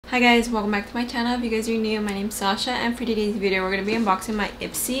Hi guys, welcome back to my channel. If you guys are new, my name's Sasha, and for today's video we're going to be unboxing my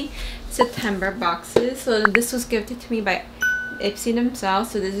Ipsy September boxes. So this was gifted to me by Ipsy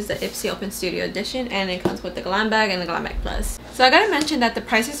themselves. So this is the Ipsy Open Studio Edition, and it comes with the Glam Bag and the Glam Bag Plus. So I gotta mention that the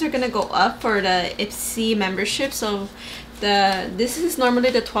prices are going to go up for the Ipsy membership. So this is normally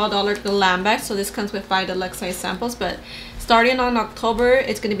the $12 Glam Bag, so this comes with 5 deluxe size samples, but starting on October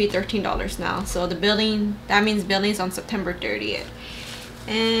it's going to be $13 now. So the billing, that means billing's on September 30th.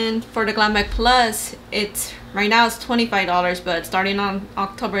 And for the Glam Bag Plus, it's right now it's $25, but starting on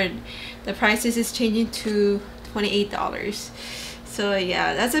October the prices is changing to $28. So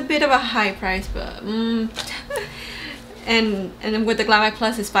yeah, that's a bit of a high price, but and with the Glam Bag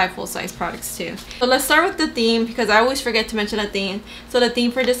Plus is 5 full-size products too. So let's start with the theme, because I always forget to mention the theme. So the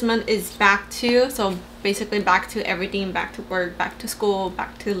theme for this month is back to, so basically back to everything, back to work, back to school,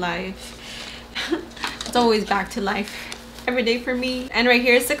 back to life. It's always back to life every day for me. And right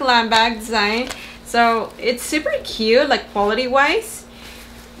here is the Glam Bag design. So it's super cute, like quality wise.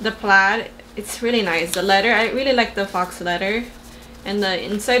 The plaid, it's really nice. The leather, I really like the fox leather, and the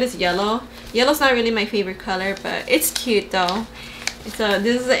inside is yellow. Yellow's not really my favorite color, but it's cute though. So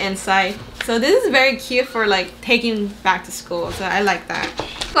this is the inside. So this is very cute for like taking back to school, so I like that.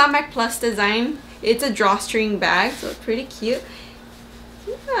 Glam Bag Plus design, it's a drawstring bag, so pretty cute.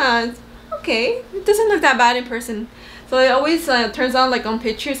 Yeah, it's okay. It doesn't look that bad in person. So it always turns out like on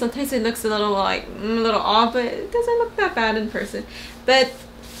pictures, sometimes it looks a little like a little off, but it doesn't look that bad in person. But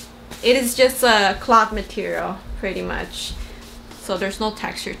it is just a cloth material pretty much, so there's no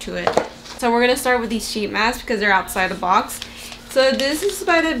texture to it. So we're gonna start with these sheet masks because they're outside the box. So this is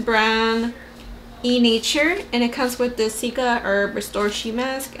by the brand Nature, and it comes with the Sika Herb Restore sheet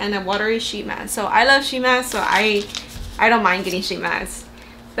mask and a watery sheet mask. So I love sheet masks, so I don't mind getting sheet masks.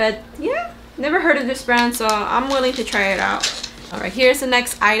 But yeah, never heard of this brand, so I'm willing to try it out. Alright, here's the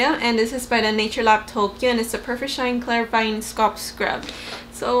next item, and this is by the Nature Lab Tokyo, and it's the Perfect Shine Clarifying Scalp Scrub.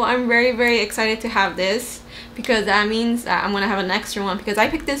 So I'm very excited to have this, because that means that I'm gonna have an extra one, because I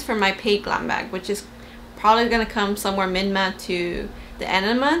picked this for my paid glam bag, which is probably gonna come somewhere mid-month to the end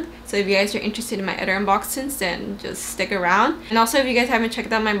of the month. So if you guys are interested in my other unboxings, then just stick around. And also, if you guys haven't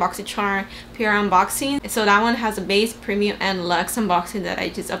checked out my Boxycharm PR unboxing, so that one has a base, premium, and luxe unboxing that I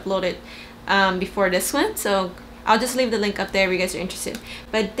just uploaded before this one, so I'll just leave the link up there if you guys are interested.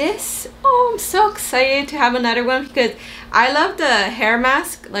 But this, oh, I'm so excited to have another one, because I love the hair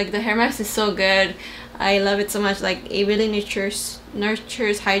mask. Like, the hair mask is so good. I love it so much. Like, it really nurtures,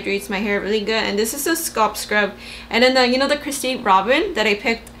 hydrates my hair really good. And this is a scalp scrub. And then the, you know, the Christine Robin that I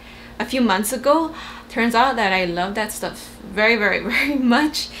picked a few months ago, turns out that I love that stuff very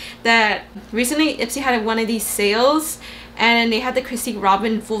much. That recently Ipsy had one of these sales, and they had the Christine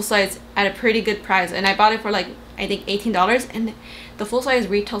Robin full size at a pretty good price, and I bought it for like I think $18, and the full size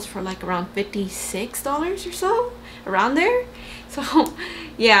retails for like around $56 or so, around there. So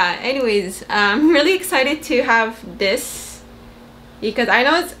yeah, anyways, I'm really excited to have this, because I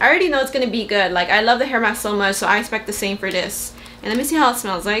already know it's gonna be good. Like, I love the hair mask so much, so I expect the same for this. And let me see how it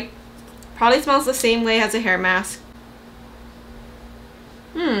smells like. Probably smells the same way as a hair mask.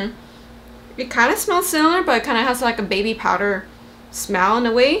 It kind of smells similar, but it kind of has like a baby powder smell in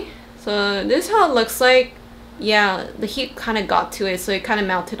a way. So this is how it looks like. Yeah, the heat kind of got to it, so it kind of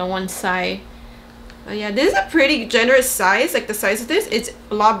melted on one side. But yeah, this is a pretty generous size. Like, the size of this, it's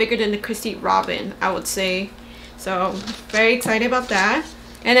a lot bigger than the Christine Robin, I would say. So very excited about that.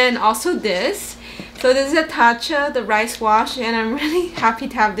 And then also this. So this is a Tatcha, the rice wash, and I'm really happy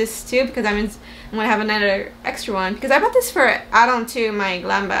to have this too, because that means I'm gonna have another extra one, because I bought this for add-on to my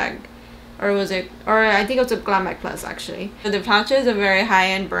glam bag. Or was it, or I think it was a Glam Bag Plus actually. The Tatcha is a very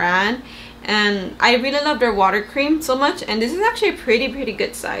high-end brand, and I really love their water cream so much. And this is actually a pretty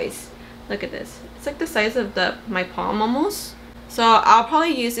good size. Look at this. It's like the size of my palm almost. So I'll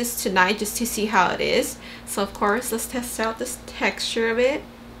probably use this tonight just to see how it is. So of course, let's test out this texture of it.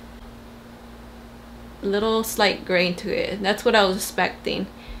 A little slight grain to it. That's what I was expecting.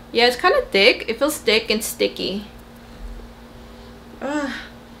 Yeah, it's kind of thick. It feels thick and sticky.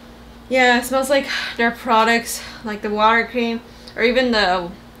 Yeah, it smells like their products, like the water cream, or even the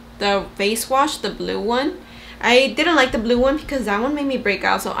face wash, the blue one. I didn't like the blue one because that one made me break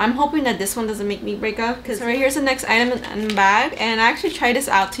out, so I'm hoping that this one doesn't make me break out. Because right here's the next item in the bag, and I actually tried this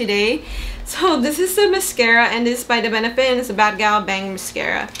out today. So this is the mascara, and this is by the Benefit, and it's a Bad Gal Bang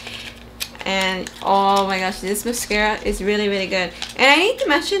mascara. And oh my gosh, this mascara is really good. And I need to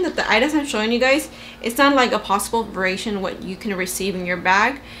mention that the items I'm showing you guys, it's not like a possible variation what you can receive in your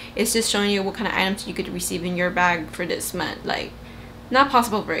bag. It's just showing you what kind of items you could receive in your bag for this month. Like, not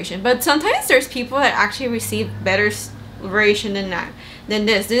possible variation, but sometimes there's people that actually receive better variation than than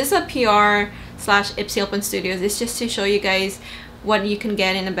this. This is a PR / Ipsy Open Studios. It's just to show you guys what you can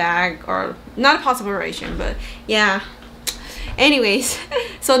get in a bag, or not a possible version, but yeah. Anyways,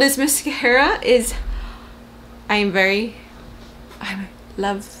 so this mascara is, I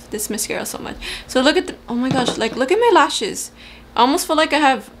love this mascara so much. So look at the, oh my gosh, like look at my lashes. I almost feel like I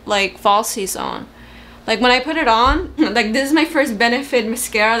have like falsies on. Like when I put it on, like this is my first Benefit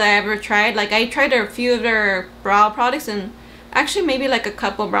mascara that I ever tried. Like I tried a few of their brow products, and actually maybe like a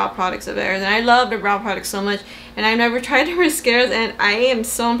couple brow products of theirs, and I love the brow products so much, and I've never tried their mascaras, and I am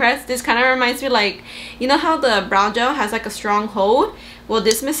so impressed. This kind of reminds me, like, you know how the brow gel has like a strong hold? Well,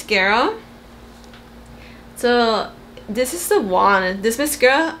 this mascara, so this is the one. This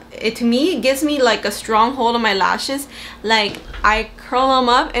mascara, to me, it gives me like a strong hold on my lashes. Like I curl them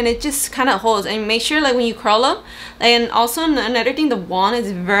up and it just kind of holds. And make sure like when you curl them, and also another thing, the wand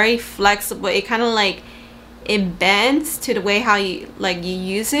is very flexible. It kind of like, it bends to the way how you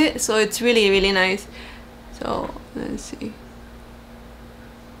use it, so it's really nice. So let's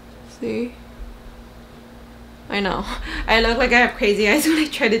see, I know I look like I have crazy eyes when I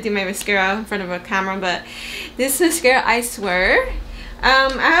try to do my mascara in front of a camera, but this mascara, I swear, I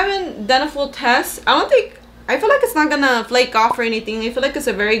haven't done a full test. I feel like it's not gonna flake off or anything. I feel like it's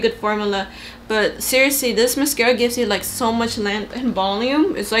a very good formula, but seriously, this mascara gives you like so much length and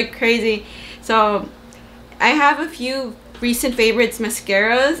volume. It's like crazy. So I have a few recent favorites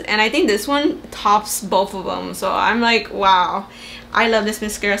mascaras, and I think this one tops both of them. So I'm like, wow, I love this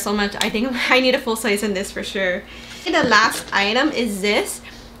mascara so much. I think I need a full size in this for sure. And the last item is this.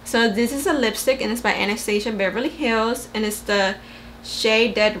 So this is a lipstick, and it's by Anastasia Beverly Hills, and it's the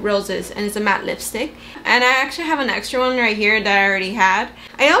shade Dead Roses, and it's a matte lipstick. And I actually have an extra one right here that I already had.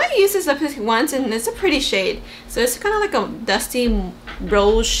 I only used this lipstick once, and it's a pretty shade. So it's kind of like a dusty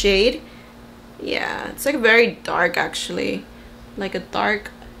rose shade. Yeah, it's like very dark actually, like a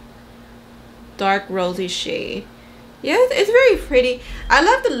dark rosy shade. Yeah, it's very pretty. I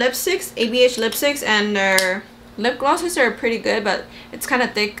love the lipsticks, ABH lipsticks, and their lip glosses are pretty good, but it's kind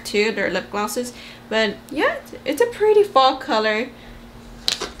of thick too, their lip glosses. But yeah, it's a pretty fall color.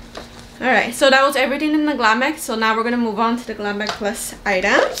 Alright, so that was everything in the Glam Bag. So now we're gonna move on to the Glam Bag Plus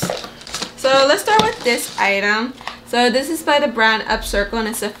items. So let's start with this item. So this is by the brand Upcircle, and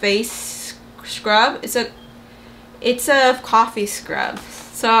it's a face scrub. It's a coffee scrub.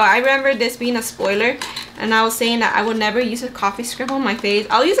 So I remember this being a spoiler, and I was saying that I would never use a coffee scrub on my face.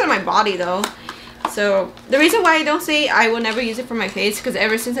 I'll use it on my body though. So the reason why I don't say I will never use it for my face, because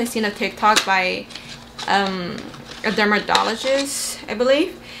ever since I seen a TikTok by a dermatologist, I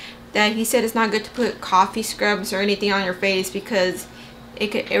believe, that he said it's not good to put coffee scrubs or anything on your face because it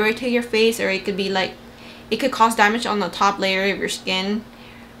could irritate your face, or it could be like, it could cause damage on the top layer of your skin.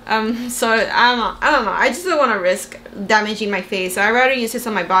 So I don't know, I just don't want to risk damaging my face, so I'd rather use this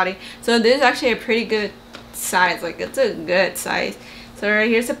on my body. So this is actually a pretty good size, like it's a good size. So right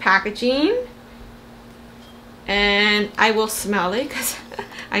here's the packaging, and I will smell it because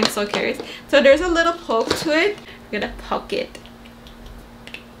I'm so curious. So there's a little poke to it. I'm gonna poke it.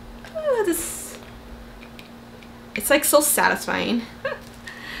 Oh, it's like so satisfying.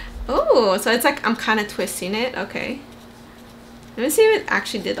 Oh, so it's like I'm kind of twisting it. Okay, let me see if it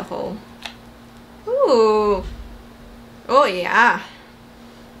actually did the whole. Ooh. Oh yeah.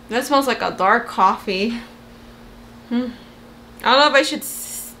 That smells like a dark coffee. I don't know if I should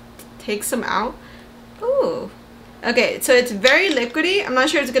take some out. Ooh. Okay, so it's very liquidy. I'm not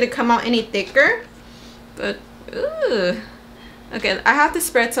sure it's gonna come out any thicker, but ooh. Okay, I have to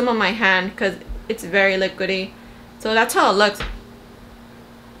spread some on my hand because it's very liquidy. So that's how it looks.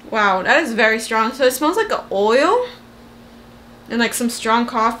 Wow, that is very strong. So it smells like an oil and like some strong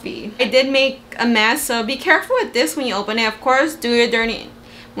coffee. I did make a mess, so be careful with this when you open it. Of course, do it during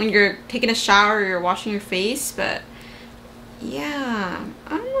when you're taking a shower or you're washing your face, but yeah,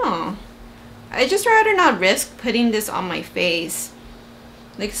 I don't know. I just rather not risk putting this on my face.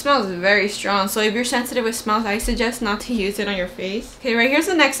 Like, it smells very strong, so if you're sensitive with smells, I suggest not to use it on your face. Okay, right here's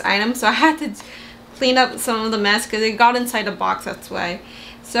the next item. So I had to clean up some of the mess because it got inside the box, that's why.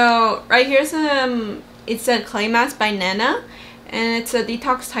 So right here's it's a clay mask by Nena, and it's a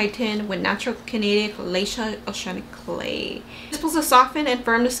detox tighten with natural Canadian glacial oceanic clay. It's supposed to soften and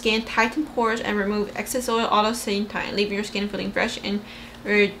firm the skin, tighten pores, and remove excess oil all at the same time, leaving your skin feeling fresh and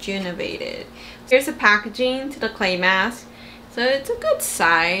rejuvenated. Here's the packaging to the clay mask. So it's a good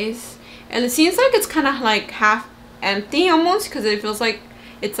size, and it seems like it's kind of like half empty almost because it feels like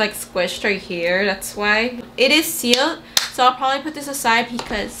it's like squished right here. That's why it is sealed. So I'll probably put this aside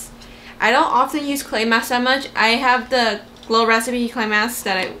because I don't often use clay masks that much. I have the Glow Recipe clay mask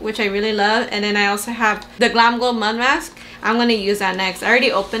which I really love, and then I also have the Glam Glow mud mask. I'm gonna use that next. I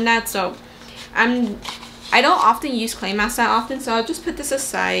already opened that, so I don't often use clay masks that often, so I'll just put this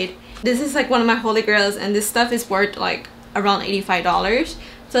aside. This is like one of my holy grails, and this stuff is worth like around $85.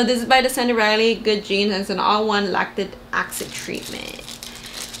 So this is by the Cinderella Good Genes, and it's an all-one lactic acid treatment.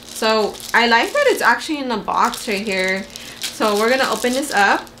 So I like that it's actually in the box right here. So we're gonna open this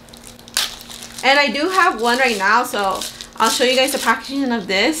up, and I do have one right now, so I'll show you guys the packaging of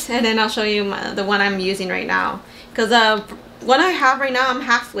this, and then I'll show you the one I'm using right now, because one I have right now, I'm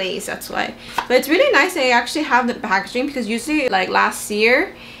halfway, so that's why. But it's really nice they actually have the packaging, because usually like last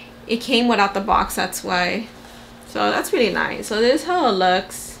year it came without the box, that's why. So that's really nice. So this is how it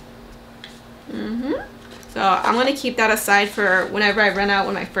looks. So I'm gonna keep that aside for whenever I run out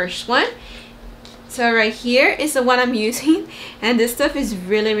with my first one. So right here is the one I'm using, and this stuff is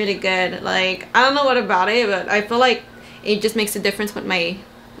really, really good. Like, I don't know what about it, but I feel like it just makes a difference with my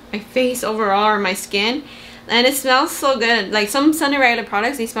face overall, or my skin. And it smells so good. Like some Cinderella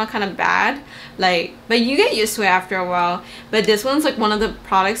products, they smell kind of bad, like, but you get used to it after a while. But this one's like one of the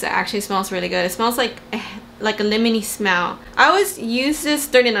products that actually smells really good. It smells like a lemony smell. I always use this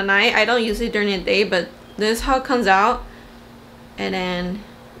during the night. I don't use it during the day, but this is how it comes out. And then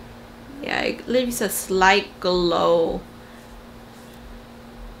yeah, it leaves a slight glow.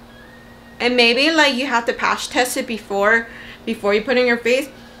 And maybe like you have to patch test it before you put it in your face,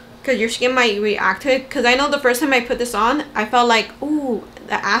 because your skin might react to it. Because I know the first time I put this on, I felt like, ooh,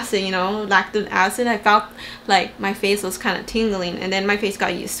 the acid, you know, lactic acid. I felt like my face was kind of tingling, and then my face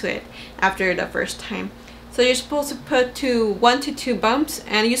got used to it after the first time. So you're supposed to put 1 to 2 bumps,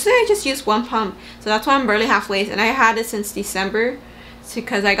 and usually I just use 1 pump. So that's why I'm barely halfway, and I had it since December,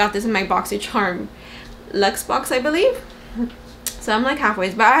 because I got this in my Boxycharm Luxe box, I believe. So I'm like halfway,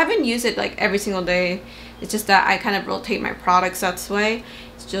 but I haven't used it like every single day. It's just that I kind of rotate my products, that's why.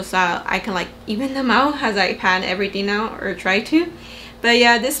 It's just that I can like even them out as I pan everything out, or try to. But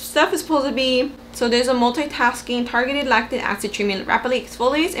yeah, this stuff is supposed to be, so there's a multitasking targeted lactic acid treatment, rapidly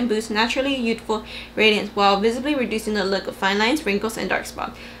exfoliates and boosts naturally youthful radiance while visibly reducing the look of fine lines, wrinkles, and dark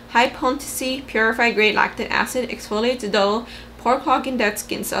spots. High potency purified grade lactic acid exfoliates dull, pore clogging dead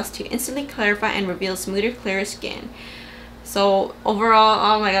skin cells to instantly clarify and reveal smoother, clearer skin. So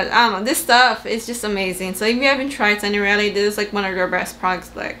overall, oh my god, I don't know, this stuff is just amazing. So if you haven't tried Cinderella, this is like one of their best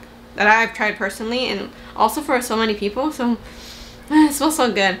products like that I've tried personally, and also for so many people. So it smells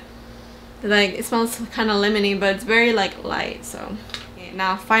so good. Like, it smells kind of lemony, but it's very like light. So okay,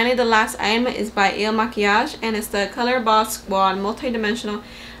 now finally the last item is by Il Makiage, and it's the Color Boss Squad multi-dimensional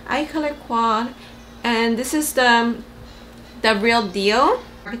eye color quad, and this is the real deal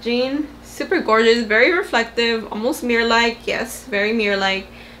packaging. Super gorgeous, very reflective, almost mirror-like. Yes, very mirror-like.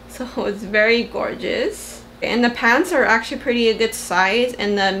 So it's very gorgeous, and the pants are actually pretty a good size,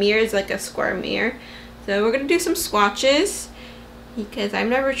 and the mirror is like a square mirror. So we're gonna do some swatches, because I've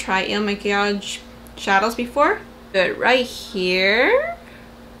never tried Il Makiage shadows before. But right here,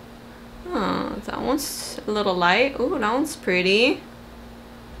 oh, that one's a little light. Oh, that one's pretty.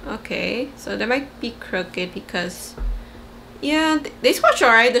 Okay, so that might be crooked because, yeah, they swatch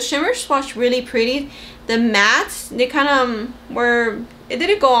alright. The shimmer swatch really pretty. The mattes, they kind of were, it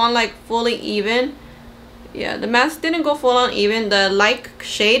didn't go on like fully even. Yeah, the mattes didn't go full on even. The light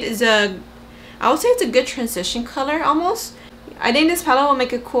shade is I would say it's a good transition color almost. I think this palette will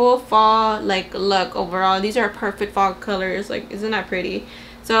make a cool fall like look overall. These are perfect fall colors. Like, isn't that pretty?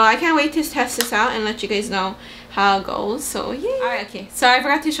 So I can't wait to test this out and let you guys know how it goes. So yeah. Alright, okay. So I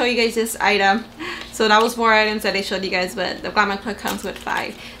forgot to show you guys this item. So that was 4 items that I showed you guys, but the Glam Bag Plus comes with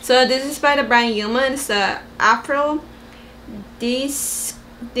 5. So this is by the brand Yuma, and it's the Afro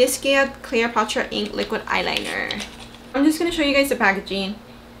Diskia Cleopatra Ink Liquid Eyeliner. I'm just gonna show you guys the packaging.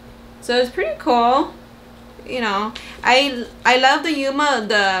 So it's pretty cool. You know, I love the Yuma,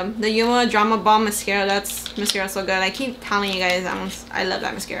 the Yuma Drama Bomb mascara. That's mascara so good. I keep telling you guys I love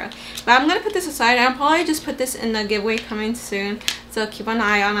that mascara. But I'm gonna put this aside. I'll probably just put this in the giveaway coming soon, so keep an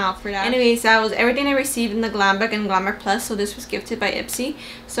eye on out for that. Anyways, that was everything I received in the Glam Bag and Glam Bag Plus. So this was gifted by Ipsy.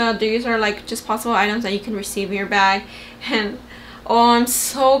 So these are like just possible items that you can receive in your bag. And oh, I'm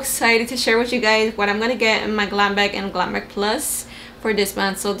so excited to share with you guys what I'm gonna get in my Glam Bag and Glam Bag Plus for this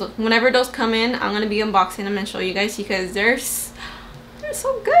month. So whenever those come in, I'm gonna be unboxing them and show you guys, because they're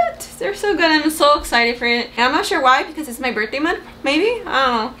so good. They're so good. I'm so excited for it, and I'm not sure why, because it's my birthday month. Maybe, I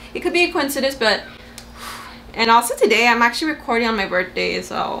don't know, it could be a coincidence. But and also today I'm actually recording on my birthday,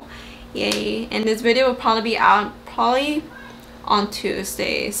 so yay. And this video will probably be out on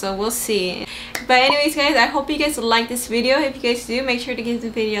Tuesday, so we'll see. But anyways guys, I hope you guys like this video. If you guys do, make sure to give the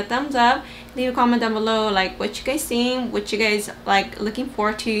video a thumbs up. Leave a comment down below like what you guys think, what you guys like looking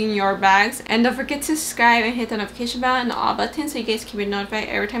forward to in your bags, and don't forget to subscribe and hit the notification bell and the all button so you guys can be notified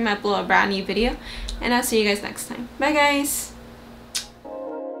every time I upload a brand new video. And I'll see you guys next time. Bye guys.